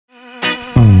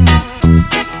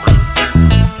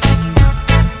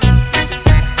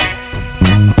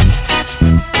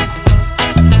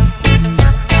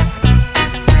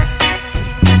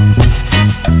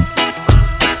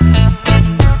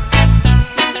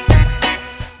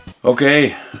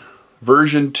Okay,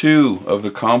 version 2 of the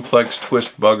complex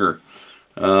twist bugger.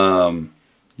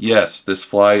 Yes, this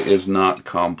fly is not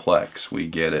complex. We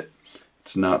get it.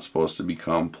 It's not supposed to be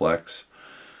complex.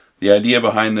 The idea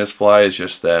behind this fly is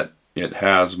just that it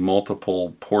has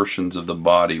multiple portions of the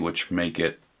body which make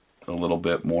it a little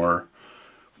bit more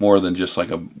than just like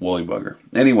a woolly bugger.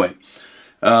 Anyway,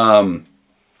 some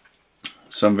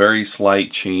very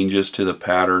slight changes to the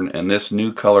pattern, and this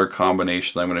new color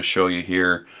combination I'm going to show you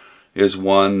here is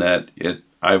one that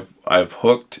I've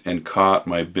hooked and caught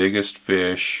my biggest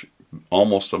fish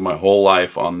almost of my whole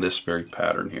life on this very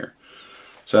pattern here.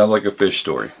 Sounds like a fish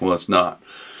story. Well, it's not.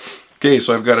 Okay,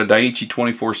 so I've got a Daiichi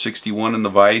 2461 in the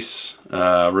vise,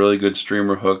 really good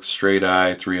streamer hook, straight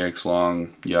eye, 3x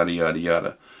long, yada yada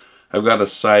yada. I've got a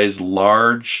size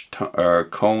large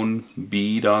cone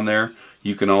bead on there.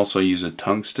 You can also use a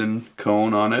tungsten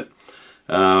cone on it.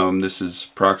 This is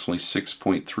approximately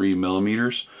 6.3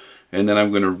 millimeters. And then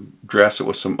I'm going to dress it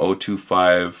with some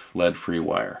 025 lead-free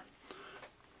wire.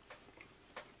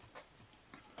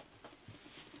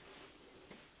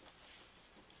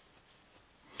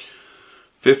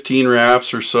 "15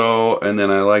 wraps or so, and then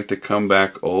I like to come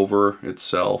back over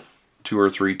itself 2 or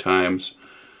 3 times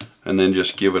and then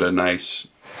just give it a nice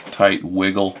tight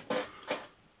wiggle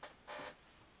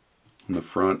in the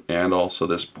front and also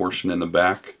this portion in the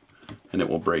back, and it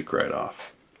will break right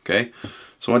off. Okay,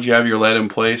 so once you have your lead in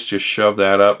place, just shove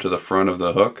that up to the front of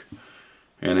the hook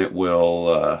and it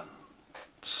will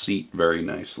seat very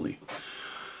nicely.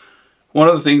 One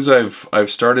of the things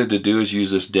I've started to do is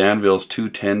use this Danville's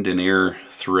 210 denier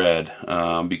thread,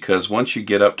 because once you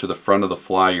get up to the front of the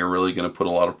fly, you're really going to put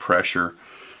a lot of pressure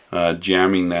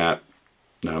jamming that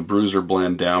bruiser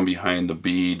blend down behind the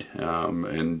bead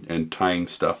and tying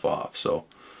stuff off. So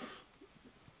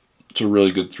it's a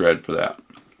really good thread for that.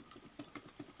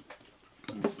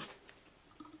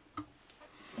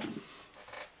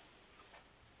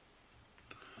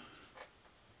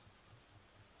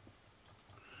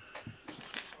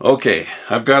 Okay,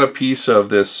 I've got a piece of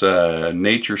this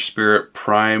Nature Spirit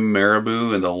Prime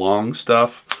Marabou in the long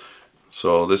stuff.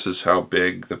 So this is how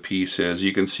big the piece is.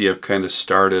 You can see I've kind of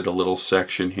started a little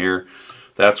section here.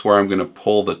 That's where I'm going to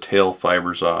pull the tail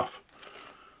fibers off.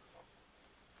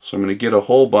 So I'm going to get a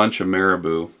whole bunch of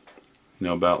marabou,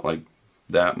 about like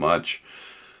that much.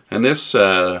 And this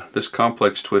this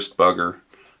complex twist bugger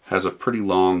has a pretty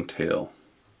long tail.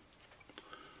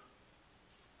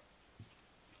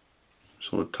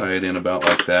 So we'll tie it in about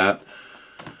like that.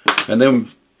 And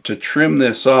then to trim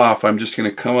this off, I'm just going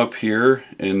to come up here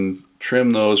and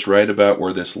trim those right about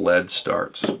where this lead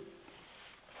starts.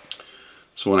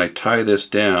 So when I tie this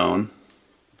down,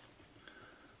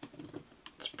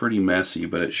 it's pretty messy,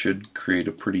 but it should create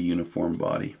a pretty uniform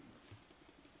body.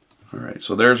 Alright,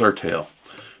 so there's our tail.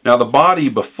 Now the body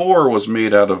before was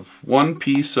made out of one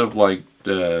piece of like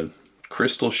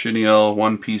crystal chenille,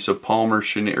 one piece of Palmer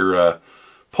chenille, or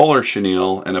polar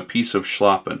chenille, and a piece of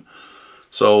schlappen.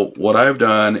 So what I've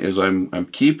done is I'm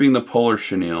keeping the polar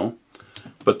chenille,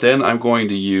 but then I'm going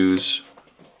to use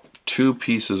 2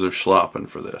 pieces of schlappen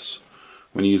for this.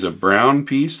 I'm going to use a brown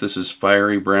piece, this is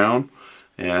fiery brown,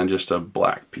 and just a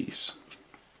black piece.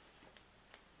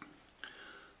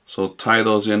 So tie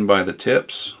those in by the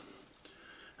tips.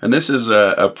 And this is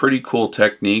a pretty cool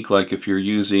technique, like if you're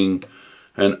using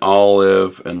an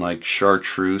olive and like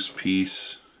chartreuse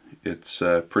piece. It's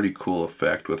a pretty cool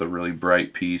effect with a really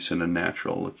bright piece and a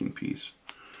natural looking piece.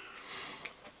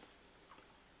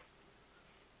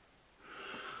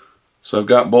 So I've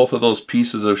got both of those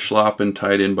pieces of schlappen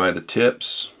tied in by the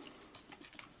tips.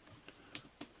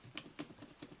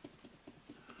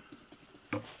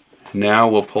 Now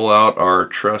we'll pull out our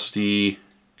trusty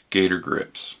gator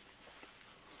grips.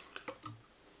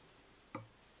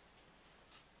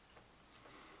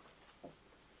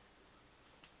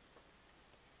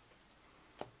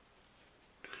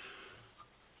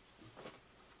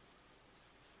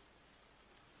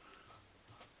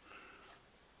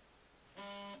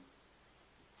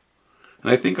 And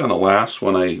I think on the last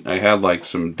one I had like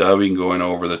some dubbing going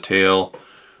over the tail.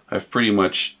 I've pretty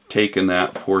much taken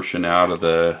that portion out of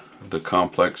the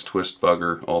complex twist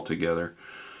bugger altogether.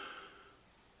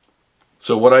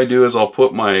 So what I do is I'll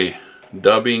put my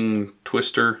dubbing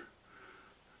twister,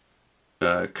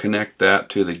 connect that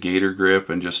to the gator grip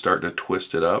and just start to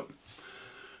twist it up.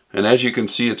 And as you can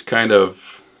see, it's kind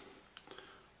of,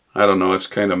 I don't know, it's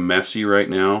kind of messy right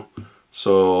now.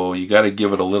 So you got to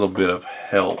give it a little bit of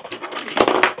help.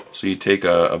 So you take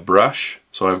a brush.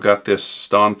 So I've got this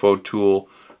Stonfo tool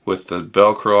with the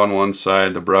Velcro on one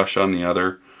side, the brush on the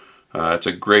other. It's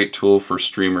a great tool for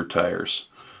streamer tires.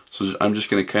 So I'm just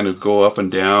going to kind of go up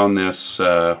and down this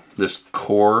this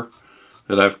core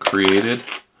that I've created,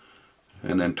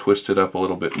 and then twist it up a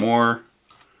little bit more.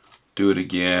 Do it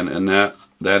again, and that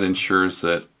ensures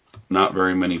that not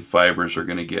very many fibers are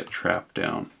going to get trapped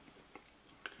down.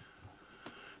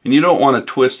 And you don't want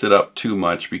to twist it up too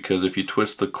much, because if you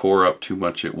twist the core up too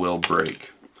much, it will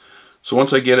break. So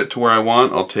once I get it to where I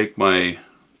want, I'll take my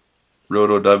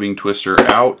roto dubbing twister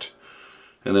out,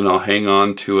 and then I'll hang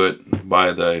on to it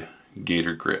by the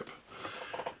gator grip.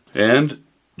 And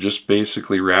just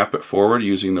basically wrap it forward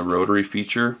using the rotary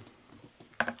feature.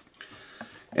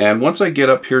 And once I get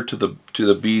up here to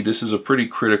the bead, this is a pretty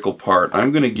critical part.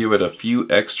 I'm going to give it a few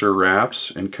extra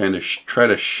wraps and kind of try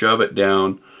to shove it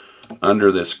down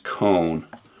under this cone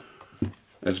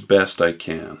as best I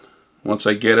can. Once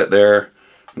I get it there,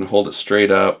 I'm going to hold it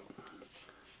straight up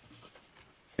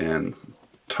and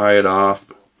tie it off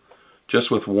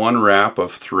just with one wrap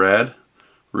of thread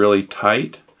really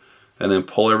tight, and then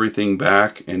pull everything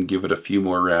back and give it a few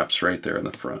more wraps right there in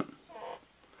the front.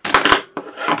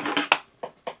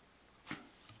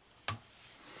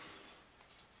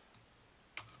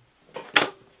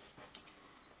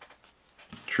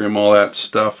 Trim all that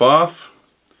stuff off,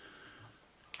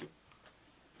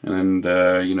 and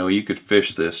you know, you could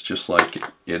fish this just like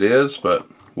it is, but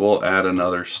we'll add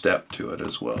another step to it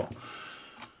as well.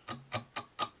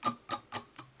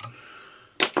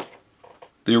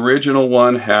 The original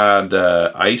one had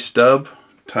ice dub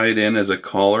tied in as a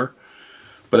collar,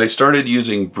 but I started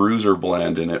using bruiser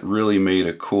blend and it really made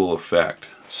a cool effect.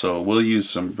 So we'll use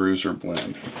some bruiser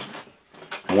blend.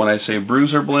 And when I say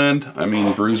bruiser blend, I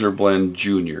mean bruiser blend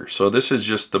junior. So this is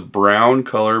just the brown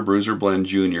color bruiser blend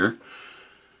junior,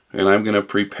 and I'm going to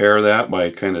prepare that by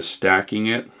kind of stacking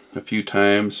it a few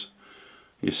times.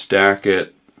 You stack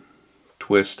it,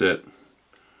 twist it,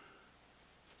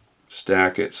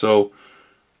 stack it. So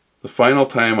the final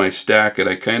time I stack it,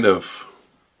 I kind of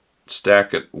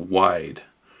stack it wide.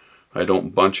 I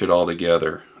don't bunch it all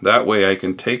together. That way I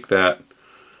can take that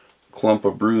clump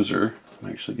of bruiser, I'm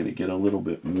actually going to get a little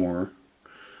bit more,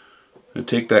 and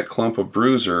take that clump of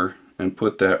bruiser and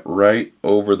put that right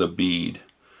over the bead.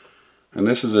 And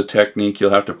this is a technique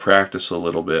you'll have to practice a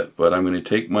little bit, but I'm going to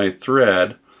take my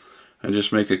thread and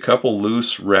just make a couple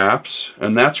loose wraps,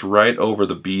 and that's right over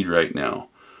the bead right now.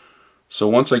 So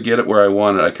once I get it where I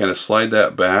want it, I kind of slide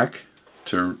that back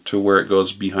to where it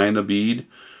goes behind the bead,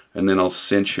 and then I'll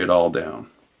cinch it all down.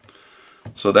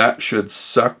 So that should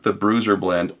suck the bruiser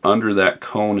blend under that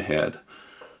cone head.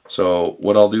 So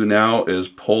what I'll do now is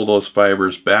pull those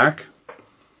fibers back,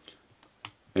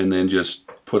 and then just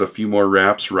put a few more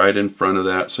wraps right in front of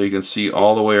that, so you can see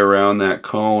all the way around that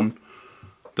cone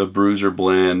the bruiser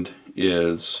blend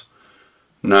is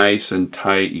nice and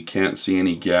tight. You can't see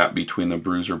any gap between the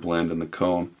bruiser blend and the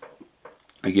cone.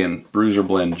 Again, bruiser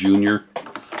blend junior.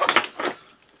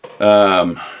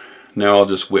 Now I'll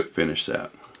just whip finish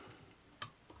that.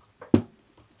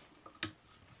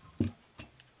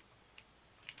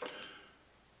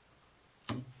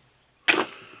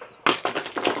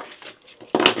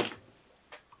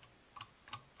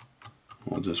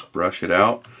 I'll just brush it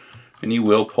out, and you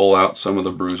will pull out some of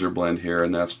the bruiser blend here,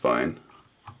 and that's fine.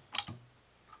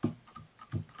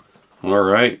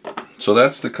 Alright, so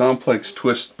that's the complex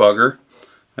twist bugger,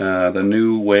 the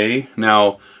new way.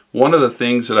 Now, one of the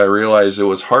things that I realized, it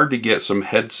was hard to get some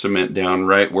head cement down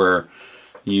right where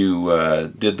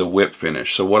you did the whip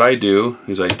finish. So what I do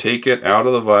is I take it out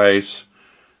of the vise,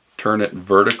 turn it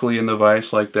vertically in the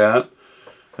vise like that,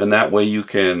 and that way you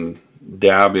can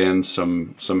dab in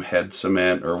some head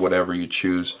cement or whatever you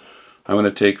choose. I'm going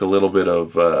to take a little bit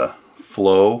of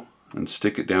flow and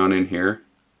stick it down in here,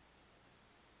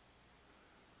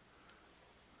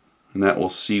 and that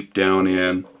will seep down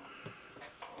in.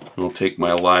 I'll take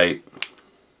my light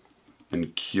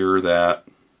and cure that.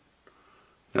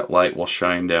 That light will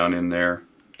shine down in there,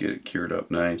 get it cured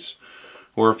up nice.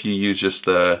 Or if you use just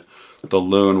the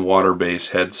Loon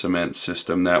water-based head cement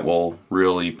system, that will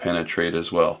really penetrate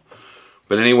as well.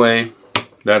 But anyway,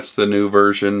 that's the new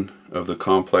version of the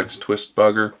complex twist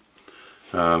bugger.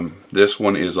 This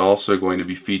one is also going to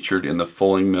be featured in the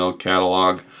Fulling Mill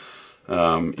catalog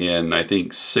in, I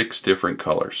think, 6 different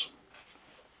colors.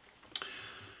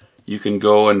 You can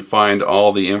go and find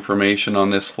all the information on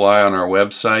this fly on our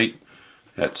website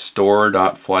at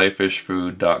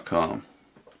store.flyfishfood.com.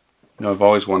 You know, I've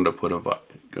always wanted to put a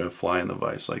fly in the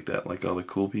vise like that, like all the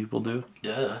cool people do.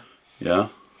 Yeah. Yeah?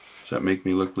 Does that make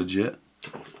me look legit?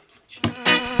 Totally legit.